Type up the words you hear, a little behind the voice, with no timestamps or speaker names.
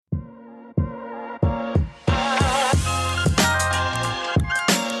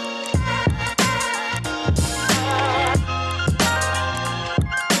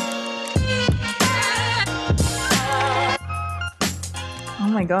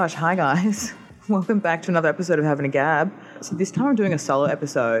my gosh. Hi, guys. Welcome back to another episode of Having a Gab. So this time I'm doing a solo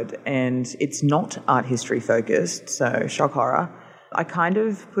episode and it's not art history focused, so shock horror. I kind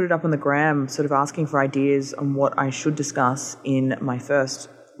of put it up on the gram, sort of asking for ideas on what I should discuss in my first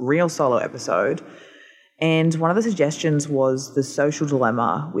real solo episode. And one of the suggestions was The Social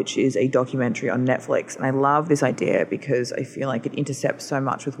Dilemma, which is a documentary on Netflix. And I love this idea because I feel like it intercepts so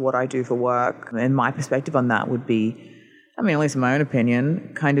much with what I do for work. And my perspective on that would be, at least in my own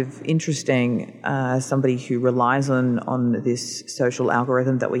opinion, kind of interesting as somebody who relies on this social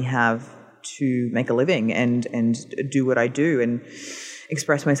algorithm that we have to make a living and do what I do and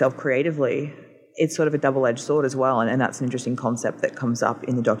express myself creatively. It's sort of a double-edged sword as well, and that's an interesting concept that comes up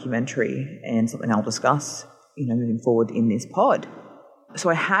in the documentary and something I'll discuss, moving forward in this pod. So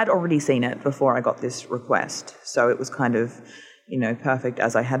I had already seen it before I got this request, so it was kind of, perfect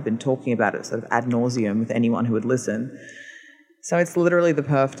as I had been talking about it sort of ad nauseum with anyone who would listen. So it's literally the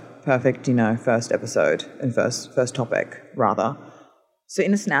perfect, first episode and first topic, rather. So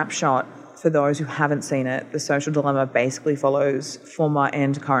in a snapshot, for those who haven't seen it, The Social Dilemma basically follows former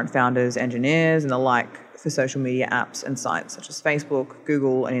and current founders, engineers, and the like for social media apps and sites such as Facebook,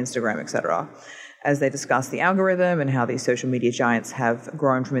 Google, and Instagram, etc., as they discuss the algorithm and how these social media giants have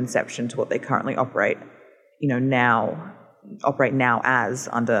grown from inception to what they currently operate now as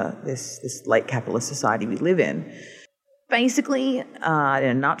under this late capitalist society we live in. Basically, in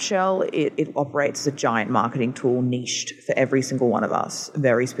a nutshell, it operates as a giant marketing tool niched for every single one of us,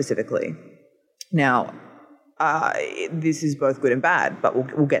 very specifically. Now, this is both good and bad,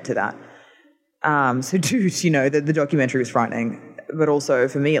 but we'll get to that. So dude, the documentary was frightening, but also,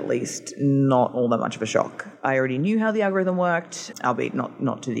 for me at least, not all that much of a shock. I already knew how the algorithm worked, albeit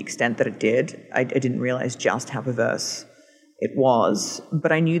not to the extent that it did. I didn't realize just how perverse it was,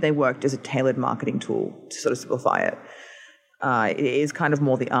 but I knew they worked as a tailored marketing tool to sort of simplify it. It is kind of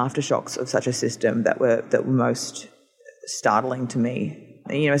more the aftershocks of such a system that were most startling to me.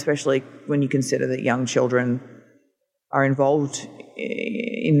 Especially when you consider that young children are involved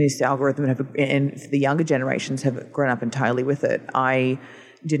in this algorithm and the younger generations have grown up entirely with it. I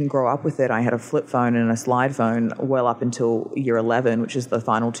didn't grow up with it. I had a flip phone and a slide phone well up until year 11, which is the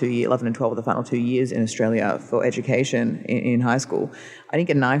final 11 and 12 are the final 2 years in Australia for education in high school. I didn't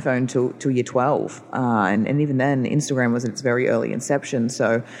get an iPhone till year 12. And even then, Instagram was in its very early inception.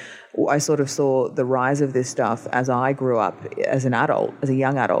 So I sort of saw the rise of this stuff as I grew up as an adult, as a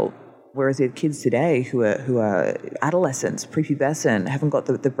young adult. Whereas the kids today who are adolescents, prepubescent, haven't got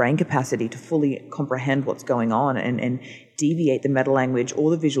the brain capacity to fully comprehend what's going on and deviate the meta language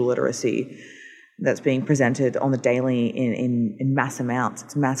or the visual literacy that's being presented on the daily in mass amounts.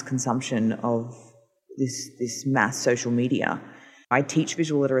 It's mass consumption of this mass social media. I teach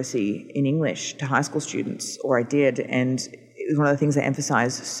visual literacy in English to high school students, or I did, and it was one of the things I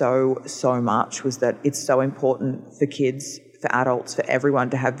emphasized so much was that it's so important for kids, for adults, for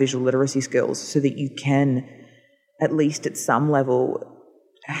everyone to have visual literacy skills so that you can, at least at some level,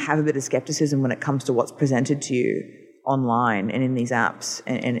 have a bit of skepticism when it comes to what's presented to you online and in these apps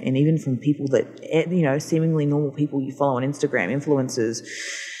and even from people that, seemingly normal people you follow on Instagram, influencers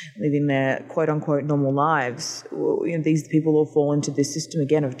living their quote-unquote normal lives. These people all fall into this system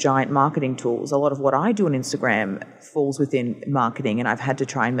again of giant marketing tools. A lot of what I do on Instagram falls within marketing, and I've had to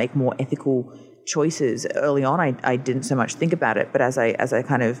try and make more ethical choices. Early on, I didn't so much think about it, but as I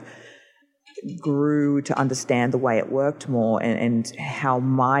kind of grew to understand the way it worked more and how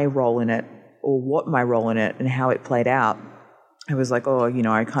my role in it, or what my role in it and how it played out, I was like,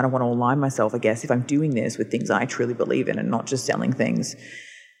 I kind of want to align myself, I guess, if I'm doing this with things I truly believe in and not just selling things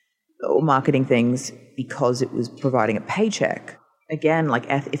or marketing things because it was providing a paycheck. Again, like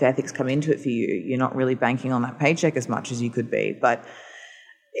if ethics come into it for you, you're not really banking on that paycheck as much as you could be, but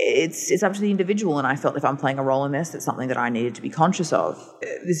it's up to the individual, and I felt if I'm playing a role in this, that's something that I needed to be conscious of.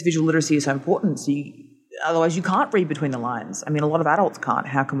 This visual literacy is so important, so otherwise you can't read between the lines. A lot of adults can't.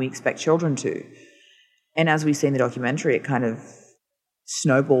 How can we expect children to? And as we see in the documentary, it kind of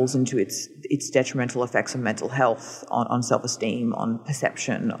snowballs into its detrimental effects on mental health, on self-esteem, on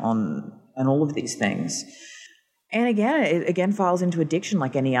perception, and all of these things. And again, it again files into addiction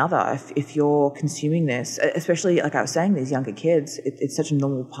like any other. If you're consuming this, especially like I was saying, these younger kids, it's such a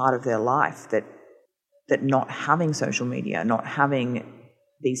normal part of their life that not having social media, not having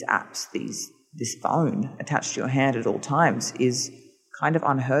these apps, this phone attached to your hand at all times is kind of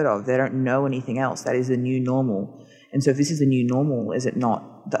unheard of. They don't know anything else. That is the new normal. And so if this is the new normal, is it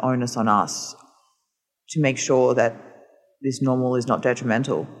not the onus on us to make sure that this normal is not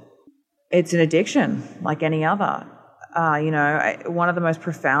detrimental? It's an addiction like any other. One of the most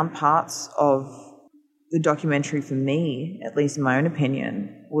profound parts of the documentary for me, at least in my own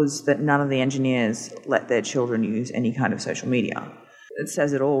opinion, was that none of the engineers let their children use any kind of social media. It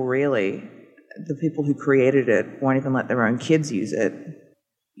says it all, really. The people who created it won't even let their own kids use it.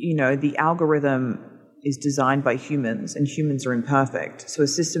 You know, the algorithm is designed by humans, and humans are imperfect. So a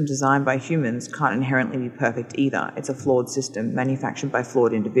system designed by humans can't inherently be perfect either. It's a flawed system manufactured by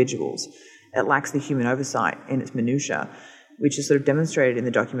flawed individuals. It lacks the human oversight in its minutiae, which is sort of demonstrated in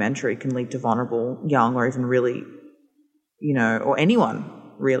the documentary, can lead to vulnerable, young, or even really, you know, or anyone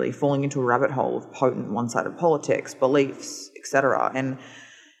really falling into a rabbit hole of potent one-sided politics, beliefs, etc. And,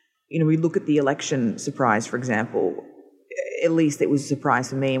 you know, we look at the election surprise, for example. At least it was a surprise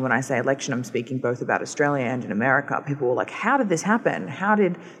for me. And when I say election, I'm speaking both about Australia and in America. People were like, how did this happen? How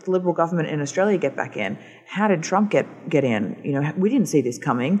did the Liberal government in Australia get back in? How did Trump get in? You know, we didn't see this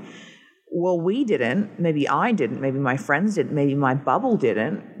coming. Well, we didn't. Maybe I didn't. Maybe my friends didn't. Maybe my bubble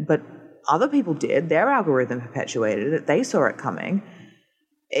didn't. But other people did. Their algorithm perpetuated it. They saw it coming.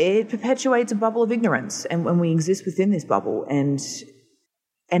 It perpetuates a bubble of ignorance. And when we exist within this bubble, and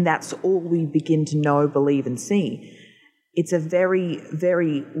that's all we begin to know, believe, and see. It's a very,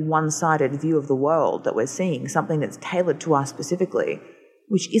 very one-sided view of the world that we're seeing, something that's tailored to us specifically,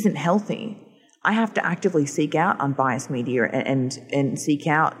 which isn't healthy. I have to actively seek out unbiased media and seek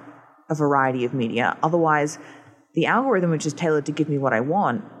out a variety of media. Otherwise, the algorithm, which is tailored to give me what I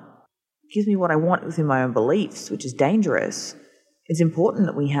want, gives me what I want within my own beliefs, which is dangerous. It's important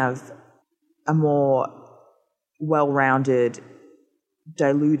that we have a more well-rounded,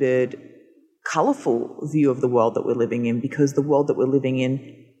 diluted, colourful view of the world that we're living in, because the world that we're living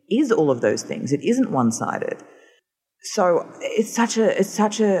in is all of those things. It isn't one-sided. So it's such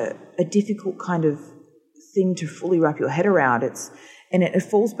a difficult kind of thing to fully wrap your head around. And it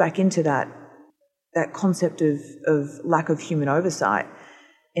falls back into that concept of lack of human oversight,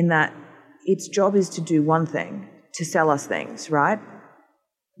 in that its job is to do one thing, to sell us things, right?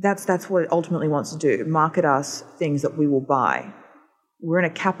 That's what it ultimately wants to do, market us things that we will buy. We're in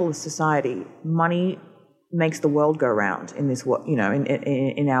a capitalist society. Money makes the world go round in this, you know,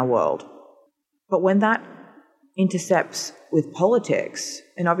 in our world. But when that intercepts with politics,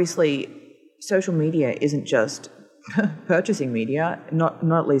 and obviously social media isn't just purchasing media, not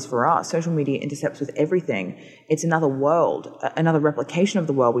at least for us. Social media intercepts with everything. It's another world, another replication of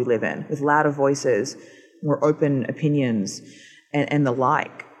the world we live in, with louder voices, more open opinions, and the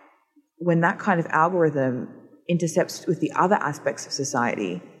like. When that kind of algorithm intercepts with the other aspects of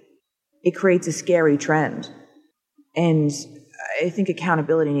society, it creates a scary trend. And I think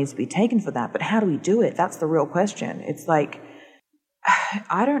accountability needs to be taken for that. But how do we do it? That's the real question. It's like,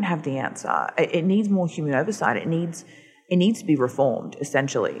 I don't have the answer. It needs more human oversight. It needs to be reformed,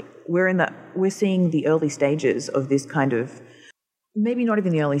 essentially. We're seeing the early stages of this kind of, maybe not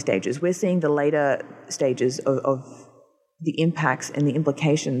even the early stages, we're seeing the later stages of the impacts and the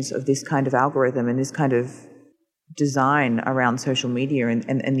implications of this kind of algorithm and this kind of design around social media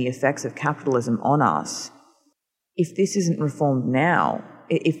and the effects of capitalism on us. If this isn't reformed now,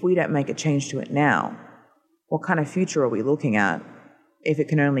 if we don't make a change to it now, what kind of future are we looking at if it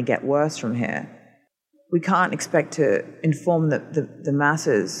can only get worse from here? We can't expect to inform the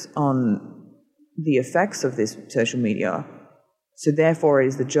masses on the effects of this social media. So therefore it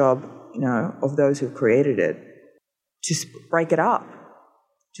is the job, you know, of those who've created it to break it up,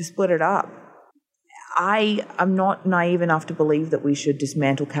 to split it up. I am not naive enough to believe that we should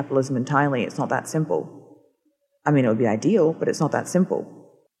dismantle capitalism entirely. It's not that simple. I mean, it would be ideal, but it's not that simple.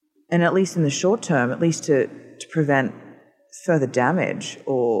 And at least in the short term, at least to prevent further damage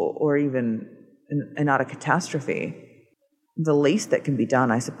or even an utter catastrophe, the least that can be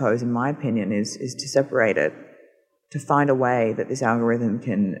done, I suppose, in my opinion, is to separate it, to find a way that this algorithm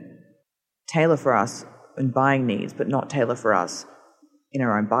can tailor for us in buying needs, but not tailor for us in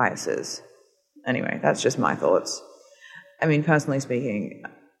our own biases. Anyway, that's just my thoughts. I mean, personally speaking,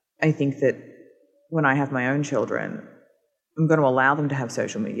 I think that when I have my own children, I'm going to allow them to have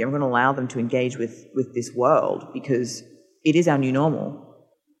social media. I'm going to allow them to engage with this world because it is our new normal.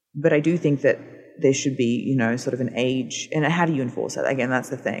 But I do think that there should be, you know, sort of an age. And how do you enforce that? Again, that's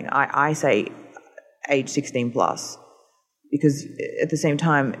the thing. I say age 16 plus, because at the same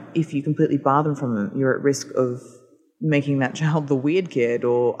time, if you completely bar them from them, you're at risk of making that child the weird kid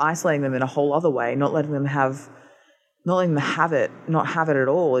or isolating them in a whole other way. Not letting them have it at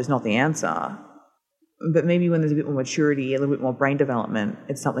all is not the answer. But maybe when there's a bit more maturity, a little bit more brain development,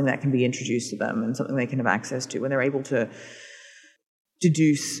 it's something that can be introduced to them and something they can have access to when they're able to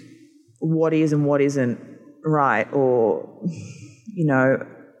deduce what is and what isn't right. Or, you know,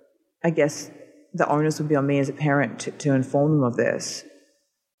 I guess the onus would be on me as a parent to inform them of this.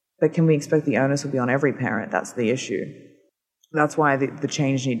 But can we expect the onus will be on every parent? That's the issue. That's why the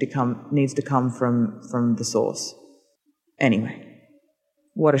change needs to come from the source. Anyway,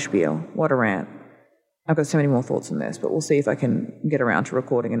 what a spiel. What a rant. I've got so many more thoughts on this, but we'll see if I can get around to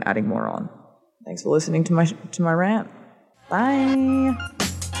recording and adding more on. Thanks for listening to my rant. Bye.